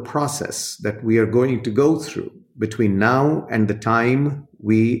is the process that we are going to go through between now and the time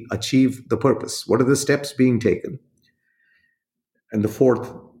we achieve the purpose? What are the steps being taken? And the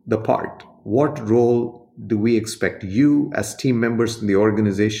fourth, the part. What role do we expect you as team members in the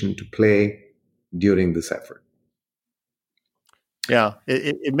organization to play during this effort? Yeah,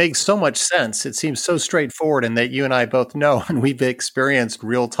 it makes so much sense. It seems so straightforward, and that you and I both know, and we've experienced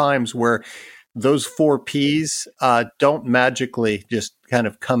real times where those 4 Ps don't magically just kind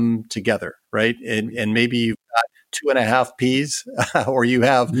of come together, right? And maybe you've got 2.5 Ps, or you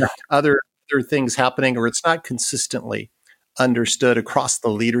have other things happening, or it's not consistently understood across the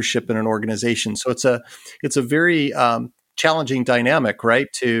leadership in an organization. So it's a very challenging dynamic, right,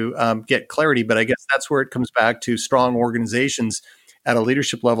 to get clarity. But I guess that's where it comes back to strong organizations at a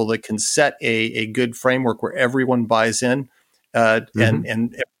leadership level that can set a good framework where everyone buys in and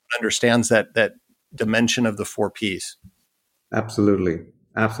everyone understands that dimension of the 4 Ps. Absolutely.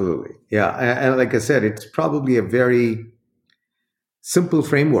 Yeah. And like I said, it's probably a very simple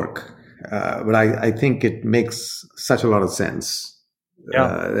framework, but I think it makes such a lot of sense.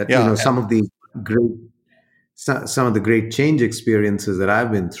 Some of the great change experiences that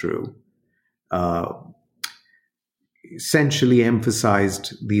I've been through essentially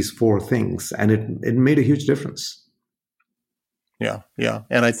emphasized these 4 things, and it made a huge difference. Yeah.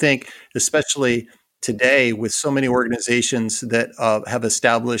 And I think especially today with so many organizations that have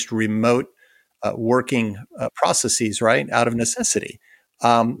established remote working processes, right, out of necessity.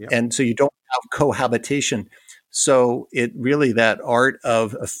 And so you don't have cohabitation. So it really, that art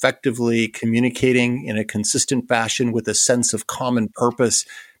of effectively communicating in a consistent fashion with a sense of common purpose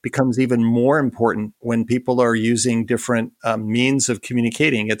becomes even more important when people are using different means of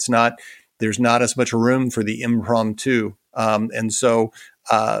communicating. There's not as much room for the impromptu. And so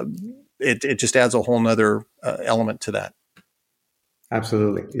it just adds a whole nother element to that.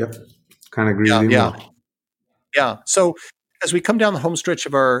 Absolutely. Yep. Kind of agree with you more. Yeah. So as we come down the home stretch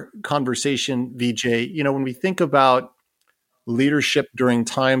of our conversation, Vijay, when we think about leadership during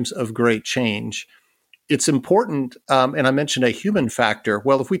times of great change, it's important, and I mentioned a human factor.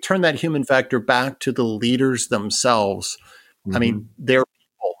 Well, if we turn that human factor back to the leaders themselves, I mean, they're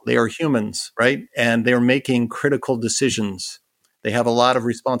people, they are humans, right? And they're making critical decisions. They have a lot of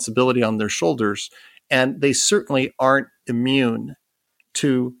responsibility on their shoulders, and they certainly aren't immune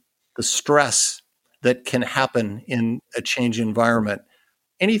to the stress that can happen in a change environment.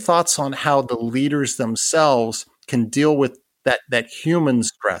 Any thoughts on how the leaders themselves can deal with that human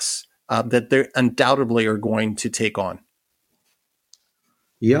stress that they undoubtedly are going to take on?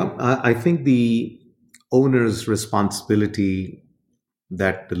 Yeah, I think the owner's responsibility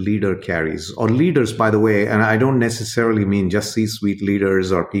that the leader carries, or leaders, by the way, and I don't necessarily mean just C-suite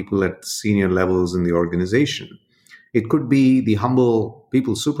leaders or people at senior levels in the organization. It could be the humble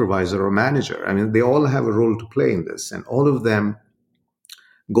people supervisor or manager. I mean, they all have a role to play in this, and all of them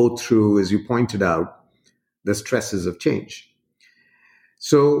go through, as you pointed out, the stresses of change.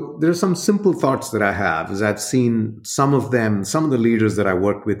 So there are some simple thoughts that I have, as I've seen some of the leaders that I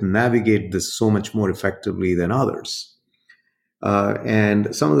work with navigate this so much more effectively than others.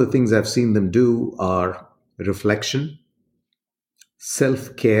 And some of the things I've seen them do are reflection,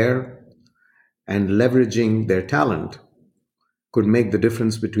 self-care, and leveraging their talent could make the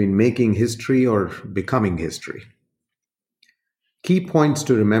difference between making history or becoming history. Key points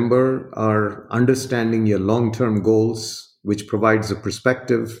to remember are understanding your long-term goals, which provides a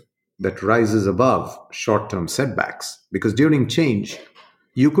perspective that rises above short-term setbacks. Because during change,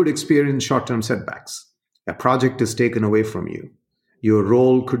 you could experience short-term setbacks. A project is taken away from you. Your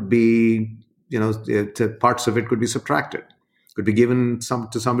role could be, parts of it could be subtracted, could be given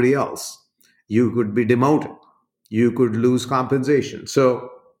to somebody else. You could be demoted. You could lose compensation. So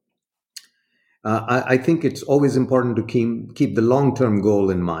I think it's always important to keep the long-term goal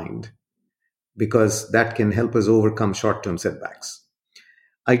in mind, because that can help us overcome short-term setbacks.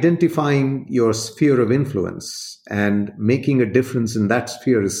 Identifying your sphere of influence and making a difference in that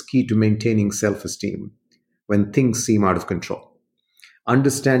sphere is key to maintaining self-esteem when things seem out of control.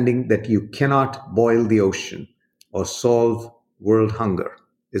 Understanding that you cannot boil the ocean or solve world hunger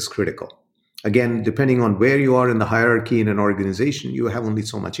is critical. Again, depending on where you are in the hierarchy in an organization, you have only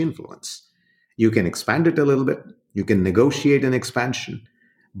so much influence. You can expand it a little bit. You can negotiate an expansion,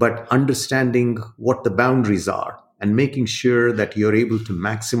 but understanding what the boundaries are and making sure that you're able to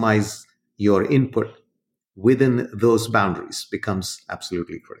maximize your input within those boundaries becomes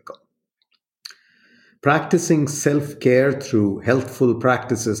absolutely critical. Practicing self-care through healthful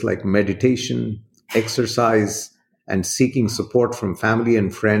practices like meditation, exercise, and seeking support from family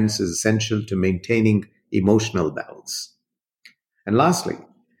and friends is essential to maintaining emotional balance. And lastly,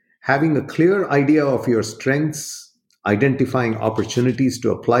 having a clear idea of your strengths, identifying opportunities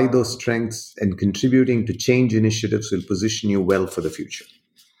to apply those strengths, and contributing to change initiatives will position you well for the future.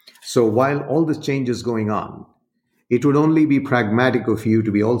 So while all this change is going on, it would only be pragmatic of you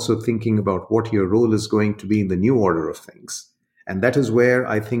to be also thinking about what your role is going to be in the new order of things. And that is where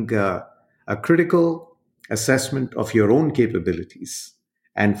I think a critical assessment of your own capabilities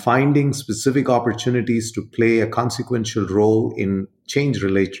and finding specific opportunities to play a consequential role in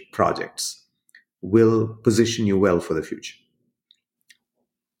change-related projects will position you well for the future.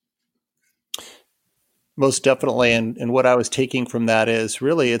 Most definitely. And what I was taking from that is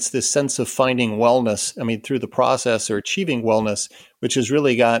really it's this sense of finding wellness, through the process, or achieving wellness, which has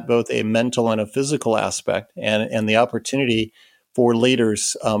really got both a mental and a physical aspect, and the opportunity for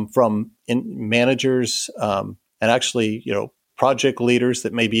leaders, from managers, and actually, project leaders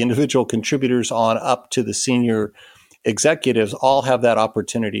that may be individual contributors on up to the senior executives, all have that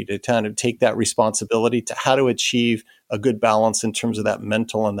opportunity to kind of take that responsibility to how to achieve a good balance in terms of that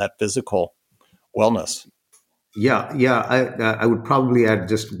mental and that physical wellness. Yeah. I would probably add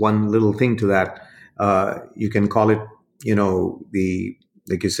just one little thing to that. You can call it,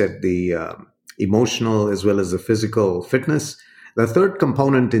 like you said, the emotional as well as the physical fitness. The third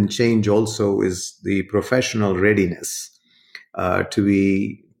component in change also is the professional readiness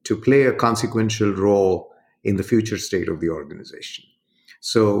to play a consequential role in the future state of the organization.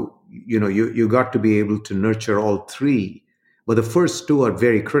 So, you got to be able to nurture all three But the first two are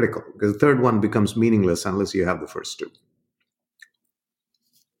very critical because the third one becomes meaningless unless you have the first two.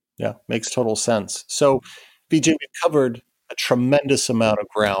 Yeah, makes total sense. So, Vijay, we've covered a tremendous amount of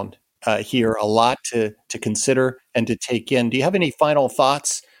ground here, a lot to consider and to take in. Do you have any final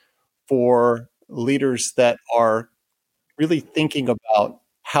thoughts for leaders that are really thinking about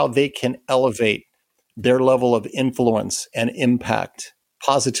how they can elevate their level of influence and impact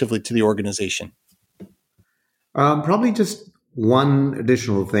positively to the organization? Probably just one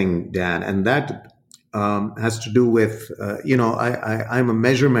additional thing, Dan, and that has to do with, I'm a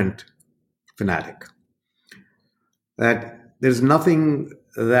measurement fanatic. That there's nothing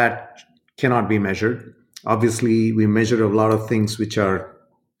that cannot be measured. Obviously, we measure a lot of things which are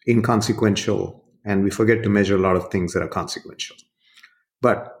inconsequential, and we forget to measure a lot of things that are consequential.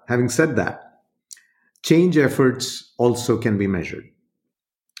 But having said that, change efforts also can be measured.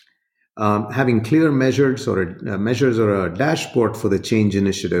 Having clear measures or a dashboard for the change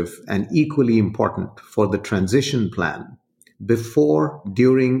initiative, and equally important for the transition plan before,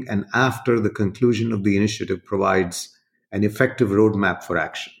 during, and after the conclusion of the initiative provides an effective roadmap for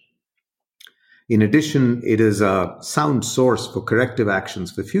action. In addition, it is a sound source for corrective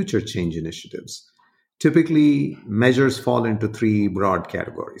actions for future change initiatives. Typically, measures fall into three broad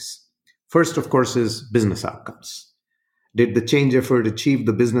categories. First, of course, is business outcomes. Did the change effort achieve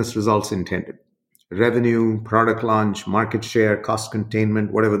the business results intended? Revenue, product launch, market share, cost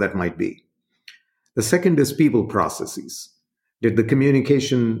containment, whatever that might be. The second is people processes. Did the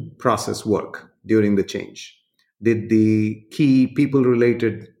communication process work during the change? Did the key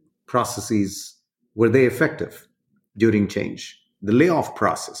people-related processes, were they effective during change? The layoff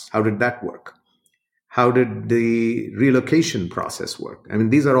process, how did that work? How did the relocation process work? I mean,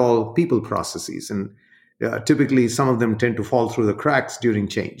 these are all people processes, and typically some of them tend to fall through the cracks during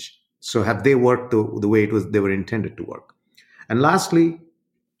change. So have they worked the way they were intended to work? And lastly,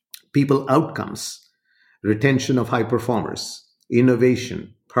 people outcomes, retention of high performers,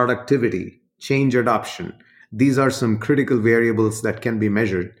 innovation, productivity, change adoption. These are some critical variables that can be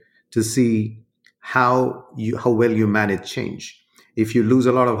measured to see how well you manage change. If you lose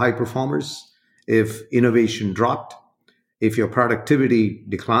a lot of high performers, if innovation dropped, if your productivity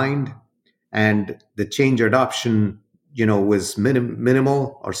declined, and the change adoption, was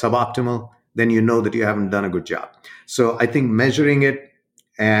minimal or suboptimal, then you know that you haven't done a good job. So I think measuring it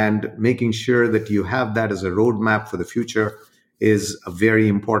and making sure that you have that as a roadmap for the future is a very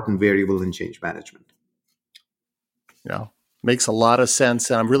important variable in change management. Yeah, makes a lot of sense.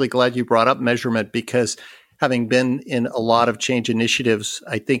 And I'm really glad you brought up measurement, because having been in a lot of change initiatives,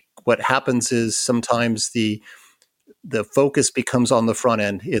 I think what happens is sometimes the focus becomes on the front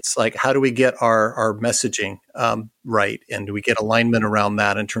end. It's like, how do we get our messaging right? And do we get alignment around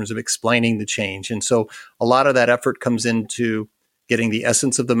that in terms of explaining the change? And so a lot of that effort comes into getting the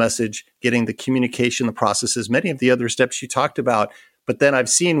essence of the message, getting the communication, the processes, many of the other steps you talked about. But then I've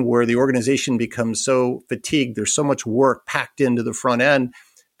seen where the organization becomes so fatigued, there's so much work packed into the front end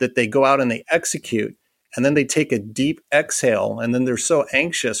that they go out and they execute. And then they take a deep exhale, and then they're so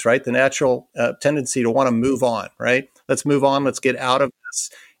anxious, right? The natural tendency to want to move on, right? Let's move on. Let's get out of this.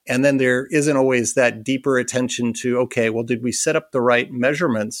 And then there isn't always that deeper attention to, okay, well, did we set up the right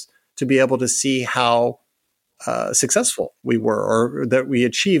measurements to be able to see how successful we were, or that we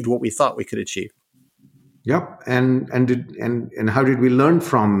achieved what we thought we could achieve? Yep. And how did we learn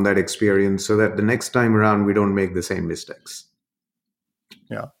from that experience so that the next time around we don't make the same mistakes?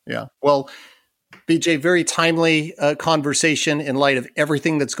 Yeah. Well, Vijay, very timely conversation in light of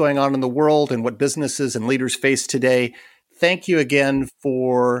everything that's going on in the world and what businesses and leaders face today. Thank you again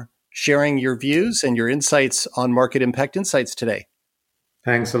for sharing your views and your insights on Market Impact Insights today.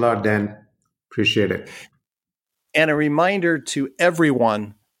 Thanks a lot, Dan. Appreciate it. And a reminder to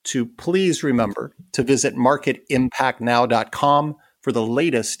everyone to please remember to visit marketimpactnow.com for the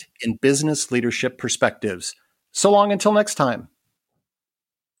latest in business leadership perspectives. So long until next time.